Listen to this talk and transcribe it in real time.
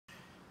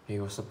Hey,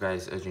 what's up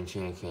guys,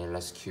 Urgency aka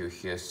Let's Q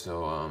here.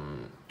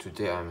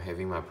 Today I'm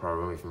having my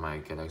problem with my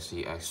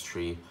Galaxy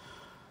S3.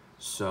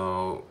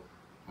 So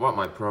what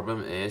my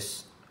problem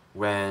is,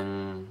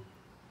 when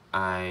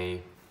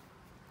I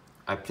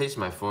place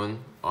my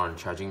phone on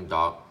charging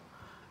dock,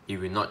 it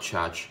will not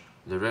charge.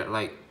 The red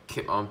light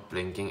keep on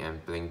blinking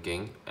and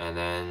blinking, and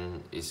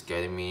then it's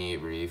getting me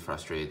really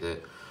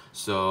frustrated.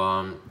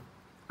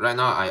 Right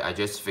now I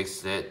just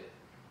fixed it,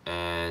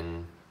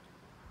 and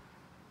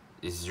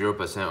it's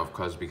 0% of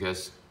course,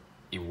 because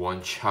it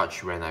won't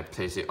charge when I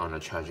place it on a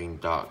charging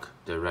dock.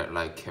 The red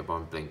light kept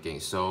on blinking.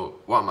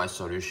 So what my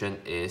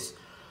solution is,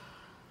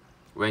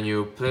 when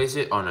you place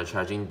it on a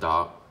charging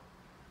dock,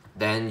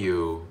 then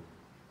you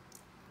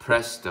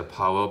press the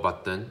power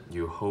button,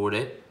 you hold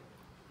it,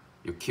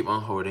 you keep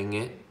on holding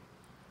it.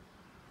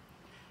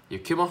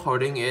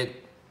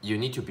 You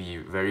need to be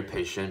very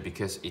patient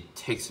because it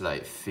takes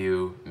like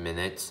few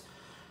minutes.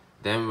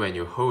 Then when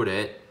you hold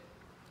it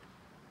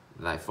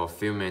like for a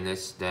few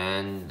minutes,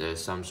 then the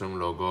Samsung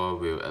logo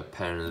will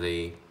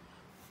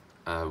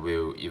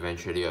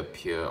eventually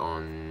appear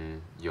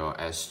on your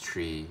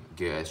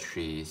Gear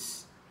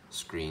S3's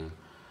screen.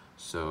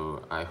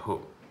 So I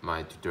hope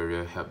my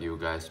tutorial helped you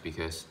guys,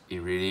 because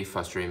it really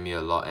frustrated me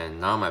a lot, and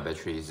now my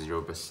battery is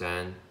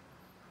 0%.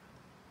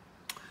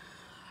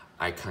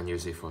 I can't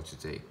use it for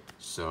today.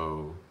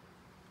 So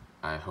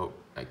I hope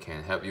I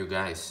can help you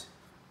guys.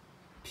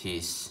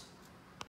 Peace.